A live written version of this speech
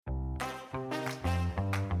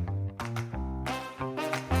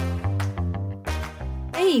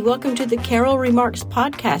Hey, welcome to the Carol Remarks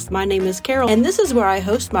podcast. My name is Carol, and this is where I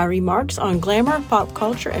host my remarks on glamour, pop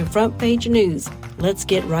culture, and front page news. Let's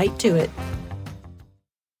get right to it.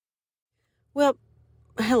 Well,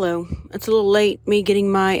 hello. It's a little late, me getting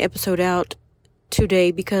my episode out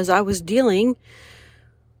today, because I was dealing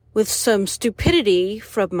with some stupidity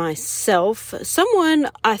from myself. Someone,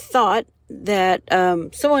 I thought that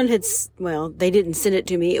someone had, well, they didn't send it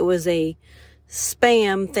to me. It was a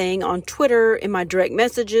spam thing on Twitter in my direct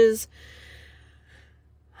messages.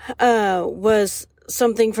 Was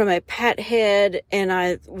something from a Pathead, and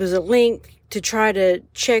I was a link to try to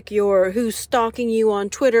check who's stalking you on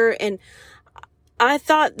Twitter. And I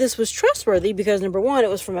thought this was trustworthy because, number one, it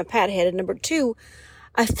was from a Pathead, and number two,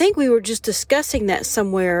 I think we were just discussing that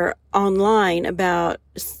somewhere online about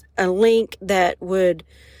a link that would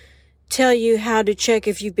tell you how to check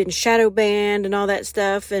if you've been shadow banned and all that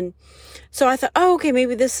stuff. And so I thought, oh, okay,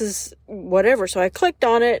 maybe this is whatever. So I clicked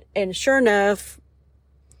on it, and sure enough,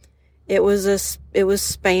 it was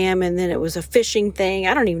spam, and then it was a phishing thing.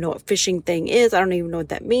 I don't even know what phishing thing is. I don't even know what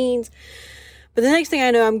that means. But the next thing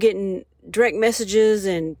I know, I'm getting direct messages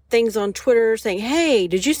and things on Twitter saying, hey,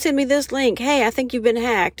 did you send me this link? Hey, I think you've been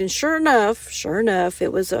hacked. And sure enough,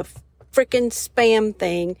 it was a freaking spam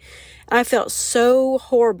thing. I felt so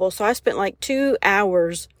horrible. So I spent like 2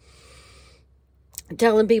 hours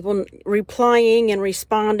telling people, replying and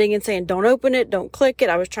responding and saying, don't open it, don't click it.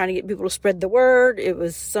 I was trying to get people to spread the word. It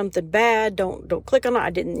was something bad. Don't click on it. I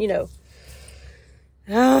didn't,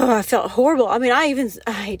 I felt horrible. I mean, I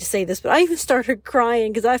hate to say this, but I even started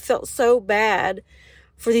crying because I felt so bad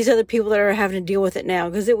for these other people that are having to deal with it now,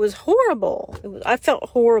 because it was horrible. I felt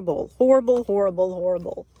horrible.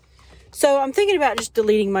 So I'm thinking about just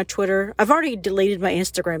deleting my Twitter. I've already deleted my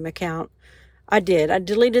Instagram account. I did. I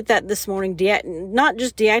deleted that this morning. Not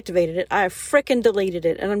just deactivated it. I frickin' deleted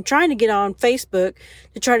it. And I'm trying to get on Facebook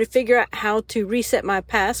to try to figure out how to reset my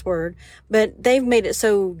password. But they've made it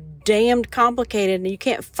so damned complicated, and you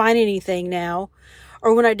can't find anything now.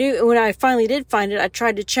 Or when I finally did find it, I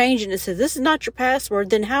tried to change it, and it says, this is not your password.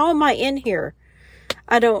 Then how am I in here?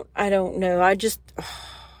 I don't know.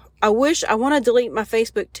 I want to delete my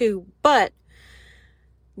Facebook too, but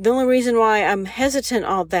the only reason why I'm hesitant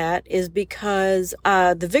on that is because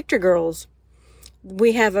the Victor Girls,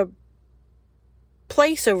 we have a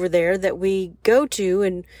place over there that we go to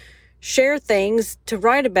and share things to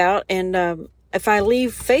write about. And if I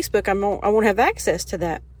leave Facebook, I won't have access to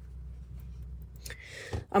that.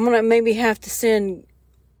 I'm going to maybe have to send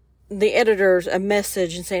the editors a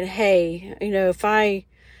message and saying, hey, if I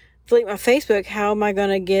delete my Facebook, how am I going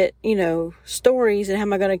to get, stories, and how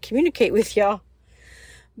am I going to communicate with y'all?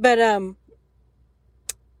 But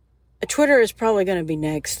Twitter is probably going to be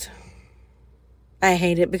next. I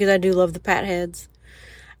hate it because I do love the Patheads.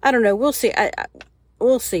 I don't know. We'll see.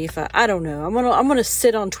 We'll see if I don't know. I'm gonna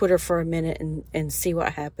sit on Twitter for a minute and see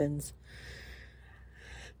what happens.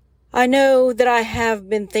 I know that I have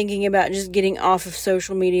been thinking about just getting off of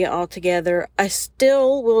social media altogether. I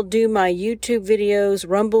still will do my YouTube videos,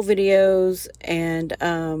 Rumble videos, and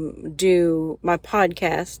do my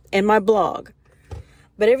podcast and my blog.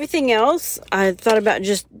 But everything else, I thought about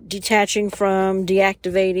just detaching from,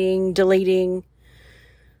 deactivating, deleting,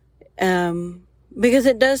 because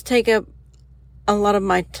it does take up a lot of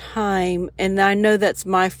my time, and I know that's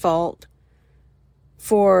my fault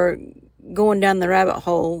for going down the rabbit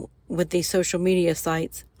hole with these social media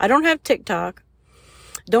sites. I don't have TikTok,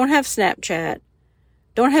 don't have Snapchat,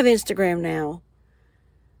 don't have Instagram now.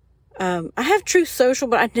 I have Truth Social,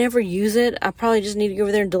 but I never use it. I probably just need to go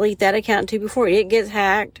over there and delete that account too before it gets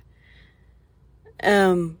hacked.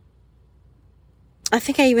 I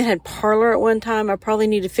think I even had Parler at one time. I probably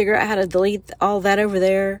need to figure out how to delete all that over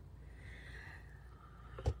there.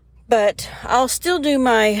 But I'll still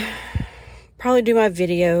probably do my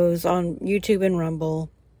videos on YouTube and Rumble.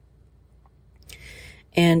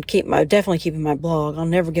 And definitely keeping my blog. I'll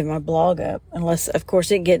never give my blog up unless, of course,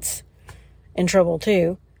 it gets in trouble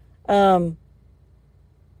too.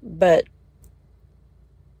 But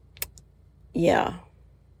yeah.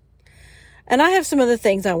 And I have some other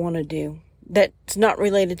things I want to do that's not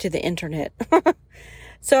related to the internet.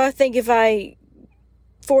 So I think if I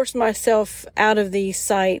force myself out of these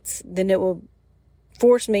sites, then it will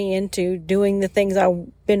force me into doing the things I've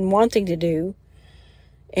been wanting to do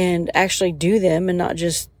and actually do them and not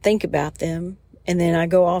just think about them. And then I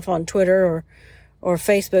go off on Twitter or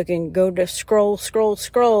Facebook and go to scrolling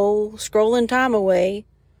time away.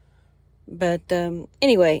 But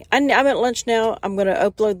anyway, I'm at lunch now. I'm going to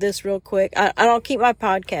upload this real quick. I'll keep my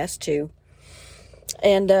podcast too.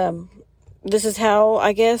 And this is how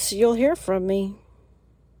I guess you'll hear from me.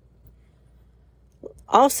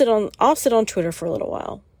 I'll sit on Twitter for a little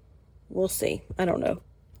while. We'll see. I don't know.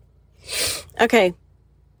 Okay.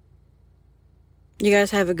 You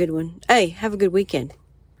guys have a good one. Hey, have a good weekend.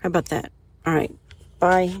 How about that? All right.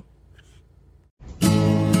 Bye.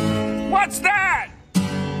 What's that?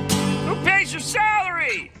 Who pays your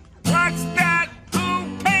salary? What's that?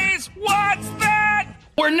 Who pays? What's that?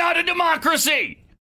 We're not a democracy!